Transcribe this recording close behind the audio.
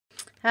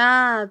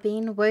Ah,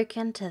 being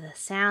woken to the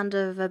sound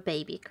of a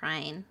baby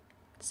crying.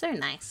 So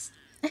nice.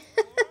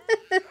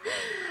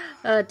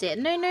 Oh dear.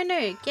 No, no,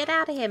 no. Get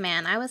out of here,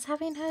 man. I was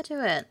having her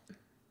do it.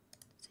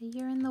 So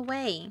you're in the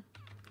way.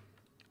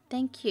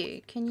 Thank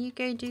you. Can you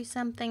go do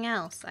something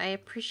else? I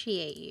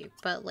appreciate you.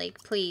 But,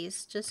 like,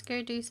 please, just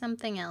go do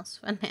something else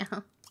for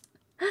now.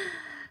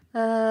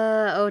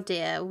 Oh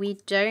dear. We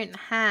don't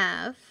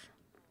have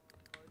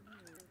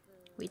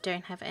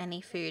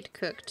any food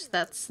cooked.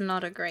 That's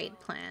not a great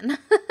plan.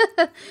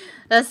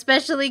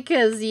 Especially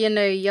because, you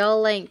know,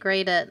 y'all ain't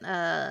great at,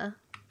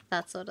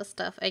 that sort of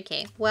stuff.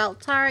 Okay, well,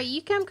 Tara,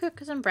 you come cook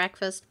some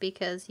breakfast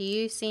because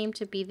you seem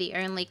to be the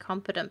only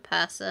competent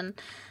person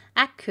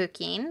at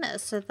cooking,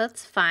 so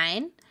that's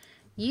fine.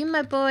 You,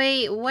 my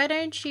boy, why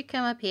don't you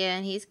come up here?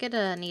 And he's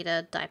gonna need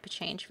a diaper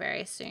change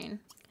very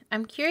soon.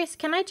 I'm curious,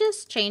 can I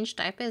just change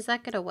diapers? Is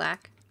that gonna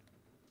work?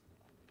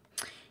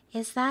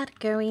 Is that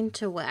going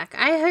to work?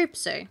 I hope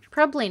so.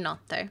 Probably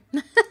not, though.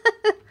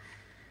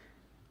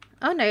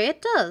 Oh, no,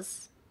 it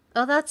does.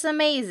 Oh, that's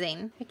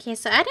amazing. Okay,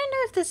 so I don't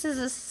know if this is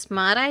a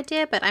smart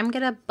idea, but I'm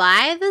gonna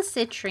buy the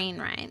citrine,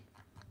 right?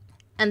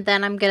 And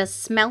then I'm gonna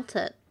smelt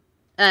it.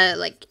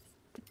 Like,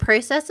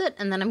 process it,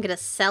 and then I'm gonna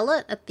sell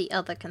it at the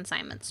other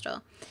consignment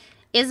store.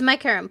 Is my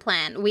current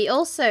plan. We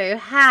also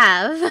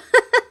have...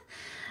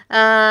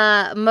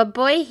 my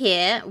boy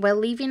here, we're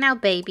leaving our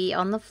baby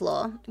on the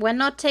floor. We're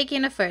not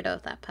taking a photo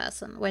of that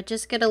person. We're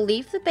just gonna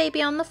leave the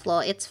baby on the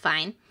floor. It's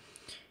fine.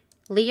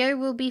 Leo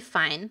will be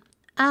fine.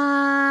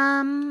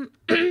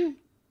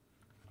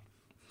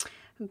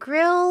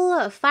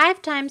 Grill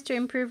 5 times to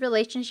improve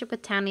relationship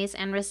with townies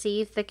and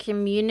receive the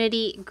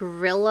Community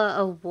Griller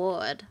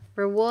Award.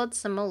 Reward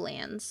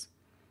simoleons.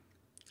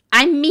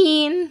 I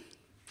mean...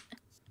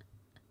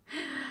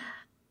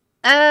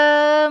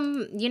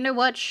 you know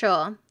what?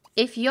 Sure.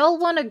 If y'all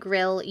want to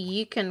grill,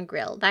 you can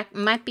grill. That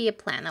might be a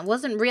plan. That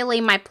wasn't really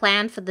my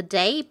plan for the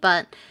day,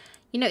 but,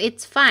 you know,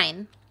 it's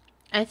fine.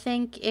 I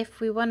think if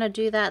we want to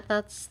do that,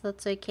 that's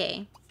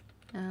okay.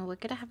 We're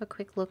going to have a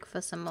quick look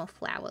for some more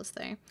flowers,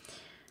 though.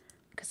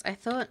 Because I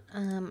thought,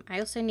 I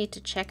also need to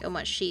check on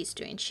what she's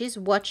doing. She's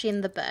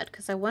watching the bird,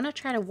 because I want to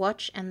try to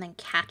watch and then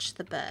catch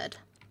the bird.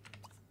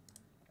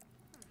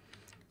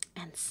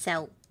 And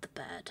sell the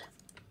bird.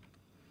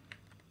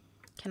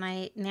 Can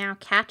I now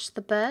catch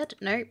the bird?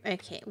 Nope.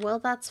 Okay. Well,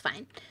 that's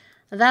fine.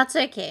 That's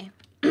okay.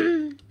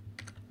 You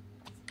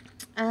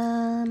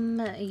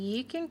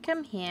can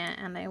come here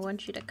and I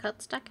want you to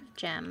cut stack of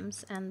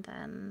gems and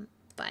then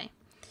bye.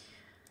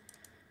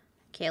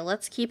 Okay,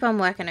 let's keep on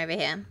working over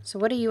here. So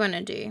what do you want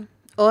to do?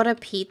 Order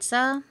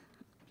pizza?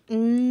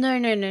 No,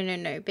 no, no, no,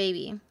 no,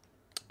 baby.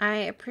 I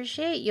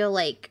appreciate your,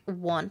 like,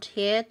 want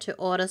here to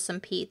order some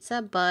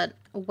pizza, but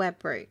we're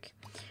broke.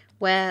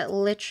 We're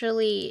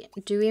literally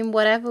doing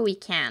whatever we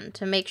can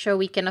to make sure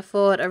we can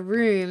afford a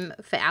room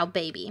for our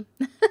baby.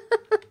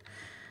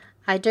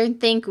 I don't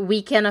think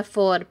we can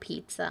afford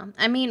pizza.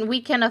 I mean, we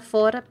can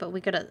afford it, but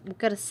we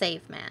gotta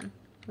save, man.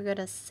 We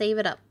gotta save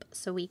it up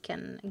so we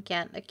can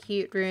get a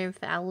cute room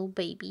for our little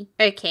baby.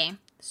 Okay,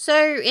 so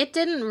it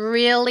didn't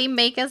really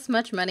make us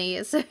much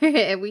money, so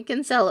we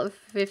can sell it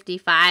for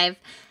 55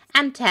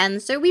 and 10.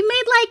 So we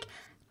made like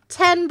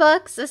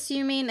 $10,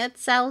 assuming it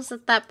sells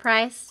at that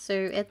price,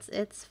 so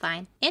it's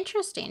fine.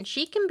 Interesting.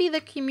 She can be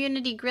the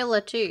community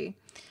griller too.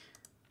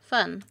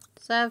 Fun.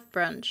 Serve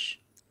brunch.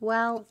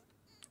 Well,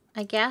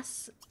 I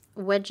guess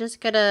we're just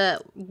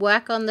gonna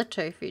work on the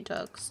tofu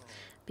dogs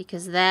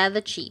because they're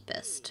the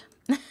cheapest.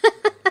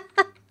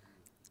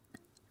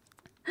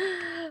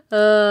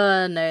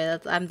 Oh no,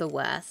 I'm the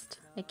worst.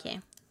 Okay.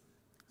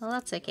 Well,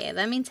 that's okay.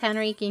 That means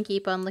Henry can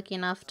keep on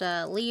looking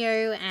after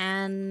Leo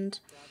and...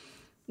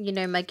 You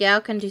know, my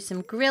girl can do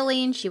some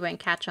grilling. She won't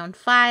catch on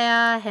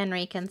fire.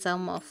 Henry can sell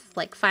more,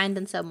 like, find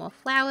and sell more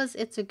flowers.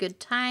 It's a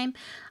good time.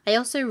 I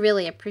also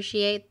really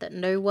appreciate that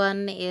no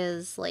one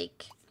is,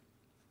 like,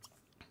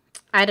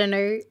 I don't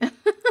know,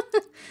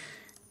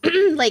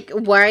 like,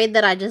 worried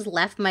that I just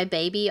left my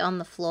baby on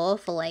the floor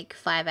for, like,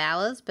 5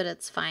 hours. But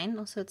it's fine.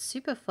 Also, it's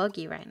super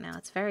foggy right now.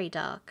 It's very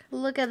dark.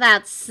 Look at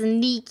that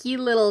sneaky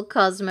little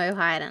Cosmo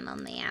hiding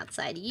on the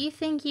outside. You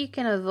think you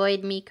can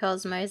avoid me,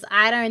 Cosmos?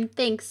 I don't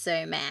think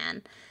so,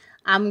 man.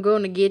 I'm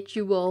gonna get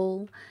you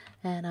all,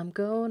 and I'm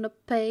gonna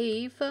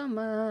pay for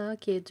my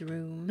kid's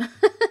room.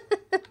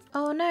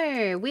 Oh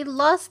no, we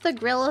lost the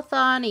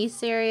Grill-a-thon. Are you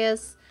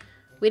serious?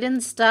 We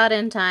didn't start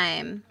in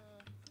time.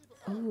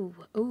 Ooh,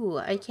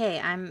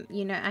 okay,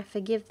 you know, I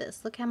forgive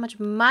this. Look how much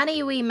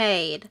money we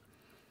made.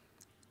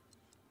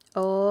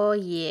 Oh,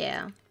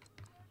 yeah.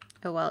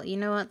 Oh, well, you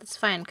know what? That's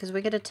fine, because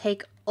we're gonna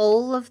take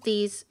all of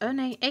these. Oh,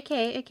 no,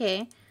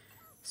 okay.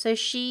 So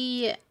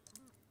she's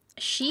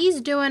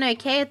doing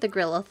okay at the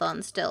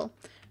Grill-a-thon still.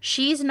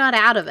 She's not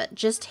out of it,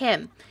 just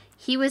him.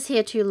 He was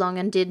here too long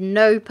and did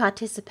no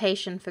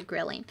participation for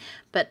grilling.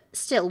 But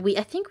still,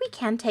 I think we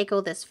can take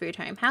all this food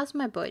home. How's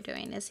my boy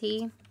doing? Is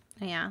he...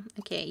 Oh, yeah,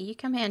 okay, you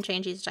come here and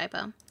change his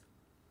diaper.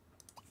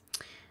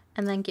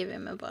 And then give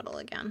him a bottle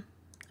again.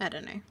 I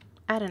don't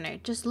know.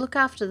 Just look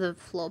after the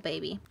floor,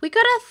 baby. We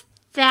got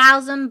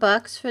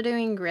 $1,000 for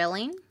doing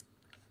grilling?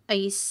 Are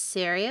you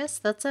serious?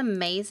 That's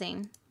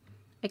amazing.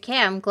 Okay,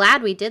 I'm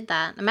glad we did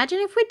that. Imagine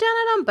if we'd done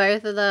it on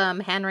both of them.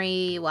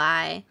 Henry,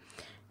 why?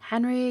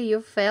 Henry,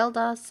 you failed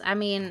us. I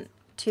mean,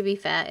 to be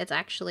fair, it's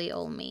actually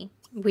all me.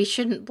 We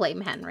shouldn't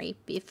blame Henry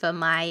for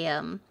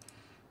my,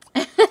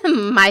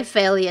 my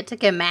failure to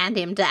command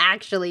him to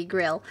actually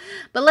grill.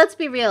 But let's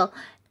be real.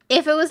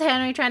 If it was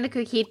Henry trying to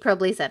cook, he'd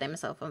probably set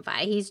himself on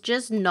fire. He's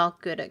just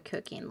not good at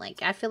cooking.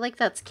 Like, I feel like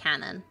that's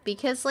canon.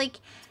 Because, like,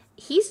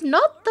 he's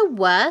not the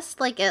worst,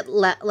 like, at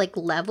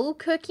level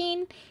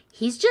cooking.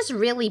 He's just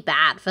really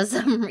bad for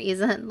some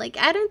reason. Like,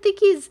 I don't think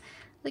he's...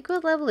 Like,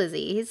 what level is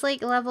he? He's,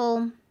 like,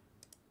 level...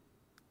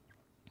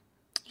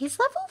 He's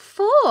level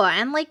 4.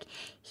 And, like,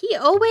 he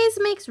always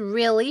makes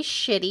really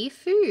shitty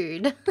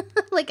food.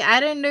 Like, I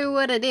don't know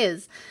what it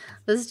is.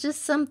 There's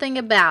just something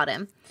about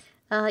him.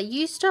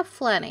 You stop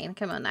flirting.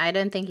 Come on, I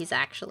don't think he's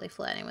actually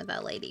flirting with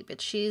that lady.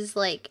 But she's,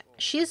 like...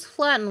 She's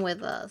flirting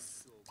with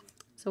us.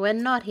 So we're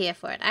not here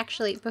for it.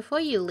 Actually, before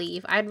you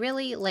leave, I'd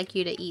really like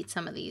you to eat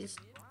some of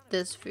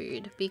this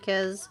food,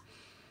 because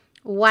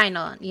why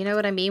not? You know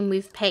what I mean?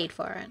 We've paid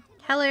for it.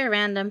 Hello,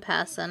 random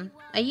person.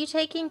 Are you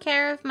taking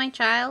care of my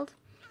child?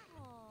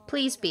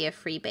 Please be a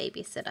free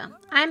babysitter.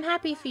 I'm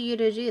happy for you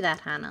to do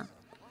that, Hannah.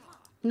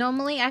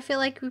 Normally, I feel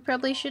like we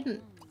probably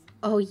shouldn't.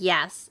 Oh,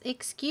 yes.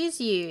 Excuse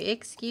you.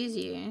 Excuse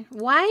you.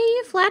 Why are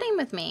you flirting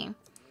with me?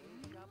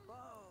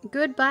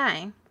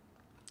 Goodbye.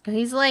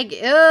 He's like,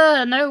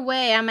 ugh, no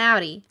way. I'm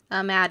outie.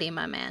 I'm outie,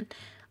 my man.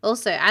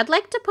 Also, I'd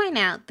like to point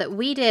out that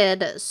we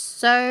did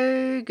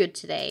so good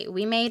today.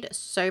 We made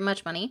so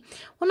much money.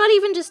 Well, not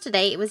even just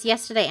today. It was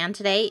yesterday and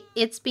today.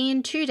 It's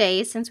been 2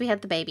 days since we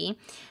had the baby.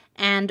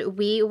 And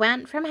we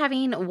went from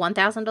having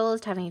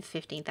 $1,000 to having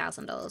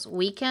 $15,000.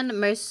 We can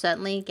most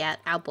certainly get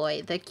our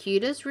boy the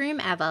cutest room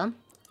ever.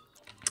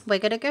 We're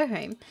going to go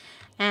home.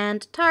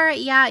 And Tara,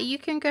 yeah, you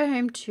can go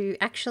home too.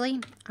 Actually,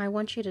 I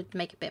want you to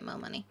make a bit more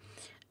money.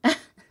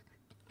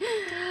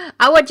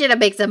 I want you to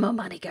make some more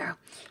money, girl.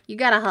 You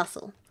gotta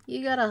hustle.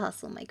 You gotta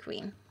hustle, my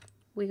queen.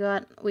 We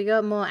got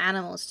more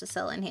animals to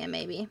sell in here,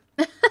 maybe.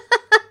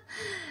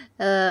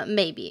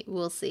 Maybe.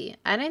 We'll see.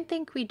 I don't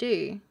think we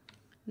do.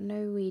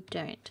 No, we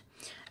don't.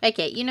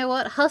 Okay, you know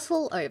what?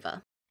 Hustle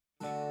over.